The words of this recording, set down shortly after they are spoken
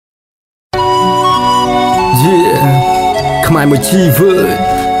Khmer1Jivit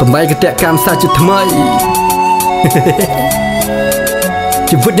តំណែងគតិកម្មសាជាថ្មី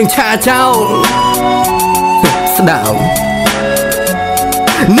ជីវិតនឹងឆាចោលស្ដាប់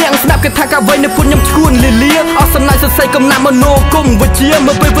នាងស្ដាប់គេថាកាវៃនៅពុនខ្ញុំឈួនលីលាអស់សំណាយសរសៃកំណាក់មโนគមវិជ្ជាម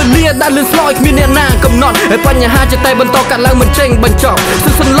កពេលវេលាដែលលឿនស្លោយគ្មានអ្នកណាកំណត់ហើយបញ្ហាចិត្តតែបន្តកាត់ឡើងមិនចេញបញ្ចប់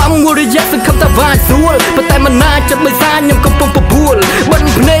គឺសន្លំមួយរយៈសង្ឃឹមតែវាយស្រួលប៉ុន្តែមិនណាចិត្តមិនសាខ្ញុំកំពុងបបួលបិណ្ឌ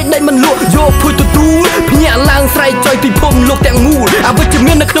ភ្នែកដៃមិនលក់យកភួយទទួលភ្ញាក់ឡើងស្រែកចុយពីភូមិលោកទាំងមូលអវិជ្ជ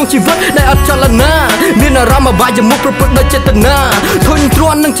មាននៅក្នុងជីវិតដែលអត់ចលនាមានអារម្មណ៍អបាយមុខប្រព្រឹត្តដោយចេតនាធុញទ្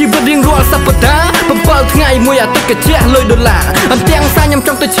រាន់នឹងជីវិតរៀងរាល់សប្តាហ៍7ថ្ងៃមួយអាទិត្យកញ្ជះលុយដុល្លារអន្ទាំងសាខ្ញុំច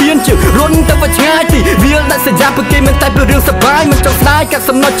ង់ទៅឈានជើងរុនទៅឆ្ងាយទីវាលដាច់សញ្ញាពួកគេមិនតែពីរឿងសប្បាយមិនចង់ស្ដាយកាត់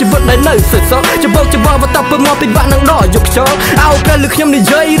សំណត់ជីវិតដែលនៅសើសច្បោកច្បល់បន្តពើមកពីបាក់នឹងដកយកខ្យល់អោប្រលឺខ្ញុំនិ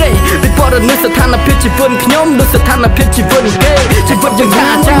យាយរេពីពណ៌នេះស្ថានភាពជីវិតខ្ញុំដូចស្ថានភាពជីវិតគេជីវិតយ៉ាងថា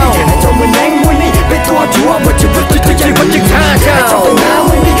ចោលចូលមិនណែងមួយនេះពេលតួជួបជីវិតទៅជីវិតយ៉ាងថាចោលចូលទៅណា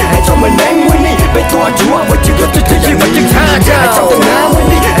មួយនេះចូលមិនណែងមួយនេះពេលតួជួបជីវិតទៅជីវិតយ៉ាងថាចោលចូលទៅណាមួយ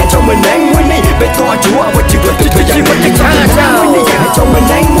នេះចូលមិនណែងមួយនេះពេលតួជួបជីវិតទៅជីវិតយ៉ាងថាចោលចូលមិន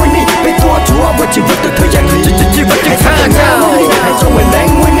ណែងមួយនេះពេលតួជួបជីវិតទៅយ៉ាងនេះជីវិតយ៉ាងថាចោលចូលមិនណែង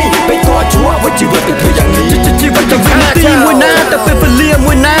មួយនេះពេលតួជួបជីវិតទៅយ៉ាងនេះជីវិតយ៉ាងថាចោលមួយណាទៅពេលវេលា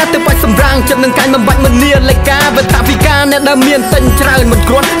មួយណាទៅបាច់សម្រាំងចិត្តនឹងកាយមិនបាច់មិននាលេខាវត្ថវិការអ្នកដែលមានតិញច្រើនមិន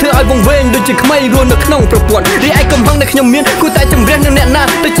គ្រាន់ធ្វើឲ្យវង្វេងដូចជាក្មេងរស់នៅក្នុងប្រព័ន្ធរីឯកំហឹងដែលខ្ញុំមានគួរតែជំរះនឹងអ្នកណា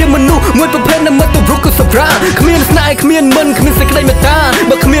ទៅជាមនុស្សមួយប្រភេទនៅមាត់ទៅរុកក៏សប្រាគ្មានស្នេហ៍គ្មានមិនគ្មានសេចក្តីមេត្តា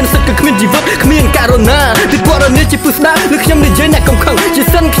បើគ្មានសិទ្ធិគឺគ្មានជីវិតគ្មានករណាពីពរនេះជាពុស្ដាឬខ្ញុំនិយាយអ្នកកំខឹងជា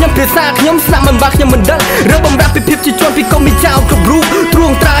សិនខ្ញុំភាសាខ្ញុំស្នាប់មិនបាក់ខ្ញុំមិនដឹងរើបំរាប់ពីភាពជាជនពីកុំមីចៅគ្រប់រូបទ្រួ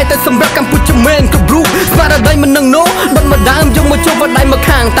ងត្រាយតែសម្រាប់កម្ពុជាមែនគ្រប់រូបស្មារតីមិននឹងនោះដុតមកដើមយកមកជប់វដៃមក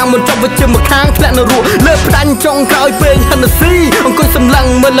ខាងតាមមិនចប់វិជ្ជាមកខាងធ្លាក់នៅរស់លើផ្ដាច់ចុងក្រោយពេញហិនស៊ីអង្គុយសម្លឹង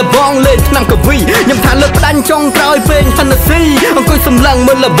មើលលបងលេងឆ្នាំកវីខ្ញុំថាលើផ្ដាច់ចុងក្រោយពេញហិនស៊ីអង្គុយសម្លឹង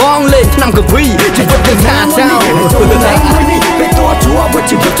មើលលបងលេងឆ្នាំកវីជីវិតយ៉ាងថាចោលចូលទៅណាមួយនេះពេលតួជួប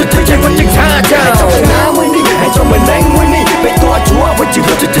ជីវិតទៅជីវិតយ៉ាងថាចោលចូលទៅណាមួយនេះចូលមិនណែងមួយនេះពេលតួជួបជី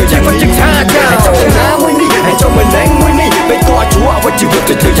វិតទៅជីវិតយ៉ាងថាចោលចូលទៅណាមួយនេះចូលមិនណែងមួយនេះពេលតួជួបជីវិត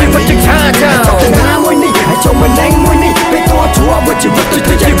ទៅជីវិតយ៉ាងថាចោលចូលទៅណាមួយនេះចូលមិនណែងមួយនេះពេលតួជួបជីវិត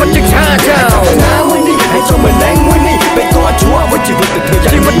ទៅជីវិតយ៉ាងថាចោលចូលទៅណាមួយនេះចូលមិនណែងមួយនេះពេលតួជួបជីវិតទៅ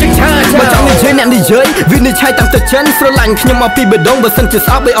ជីវិតយ៉ាងថាចោលបើចង់និយាយអ្នកនិយាយវិនិច្ឆ័យតាមទៅចិនស្រឡាញ់ខ្ញុំមកពីបេដងបើសិនជា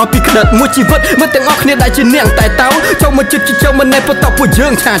ស្អប់ឲ្យអស់ពីក្តិតមួយជីវិតមើលទាំងអស់គ្នាដែលជានាងតែតោចូលមកចិត្តចូលមិនណែបតពួកយើ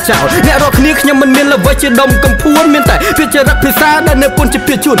ងឆាចោលអ្នករកគ្នាខ្ញុំមិនមានល្បិចជាដុំកំភួនមានតែភាចរិតភាសាដែលនៅពុនជា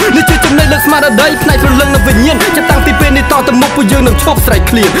ភាជួននេះជាចំណុចលើកស្មារតីផ្នែកព្រលឹងនិងវិញ្ញាណចាប់តាំងពីពេលនេះតទៅមុខពួកយើងនឹងឈប់ស្រែក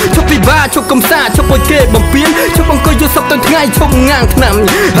ឃ្លានឈប់ពិបាកឈប់កំសាឈប់ពួកគេបំពេញឈប់អង្គុយយល់សពទៅថ្ងៃឈប់ងាងឆ្នាំ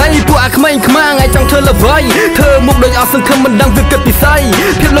ហើយពួកអាក្មេងខ្មាំងឲ្យចង់ធ្វើល្បីធ្វើមុខដូចអស់សង្ឃឹមមិនដឹងវាគិតពិស័យ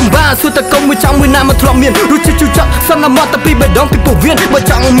ភាពលំបាកសួរតកុំមួយចង់មួយណាមិនធ្លាប់មានរសជាតិជូរចត់សន្មតទៅពីបេះដូងពីពោះវៀនបើ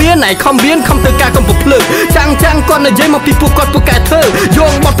ចង់មានឯខំរៀនខំធ្វើការកំពុងភ្លើងចាំងគាត់និយាយមកពីពួកគាត់ពួកកែធ្វើយោ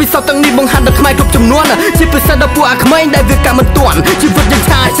ងបទពិសោធន៍ទាំងនេះបង្ហាត់ដល់ខ្មែរគ្រប់ចំនួនជាពិសេសដល់ពួកអាក្មេងដែលវាកាមិនទាន់ជីវិតយ៉ាង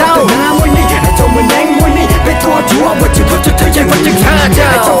ឆាចោលណាមួយនេះចូលមិនណែងមួយនេះពេលតួជួបជីវិតទៅជីវិតយ៉ាងឆាចោ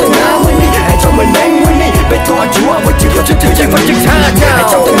លចូលទៅណាមួយនេះចូលមិនណែងមួយនេះពេលតួជួបជីវិតទៅជីវិតយ៉ាងឆាចោល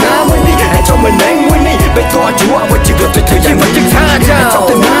ចូលទៅណាមួយនេះចូលមិនណែងមួយនេះពេលតួជួបជីវិតទៅជីវិតយ៉ាងឆាចោលចូល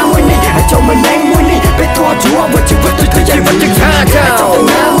ទៅណាមួយនេះចូលមិនណែងមួយនេះពេលតួជួបជីវិតទៅជីវិតយ៉ាងឆាចោលចូលទៅ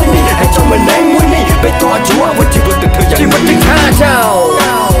ណាមួយនេះចូលមិនណែងមួយនេះពេលតួជួបជីវិតទៅជីវិតយ៉ាងឆាចោ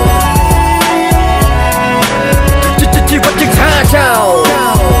លជីវិតយ៉ាងឆាចោល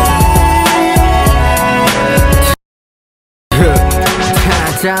ឆា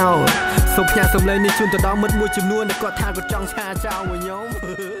ចោលសូមផ្ញើសំឡេងនេះជូនទៅដល់មិត្តមួយចំនួនដែលគាត់ថាគាត់ចង់ឆាចោលមួយខ្ញុំ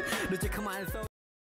ដូចជាខ្មែរ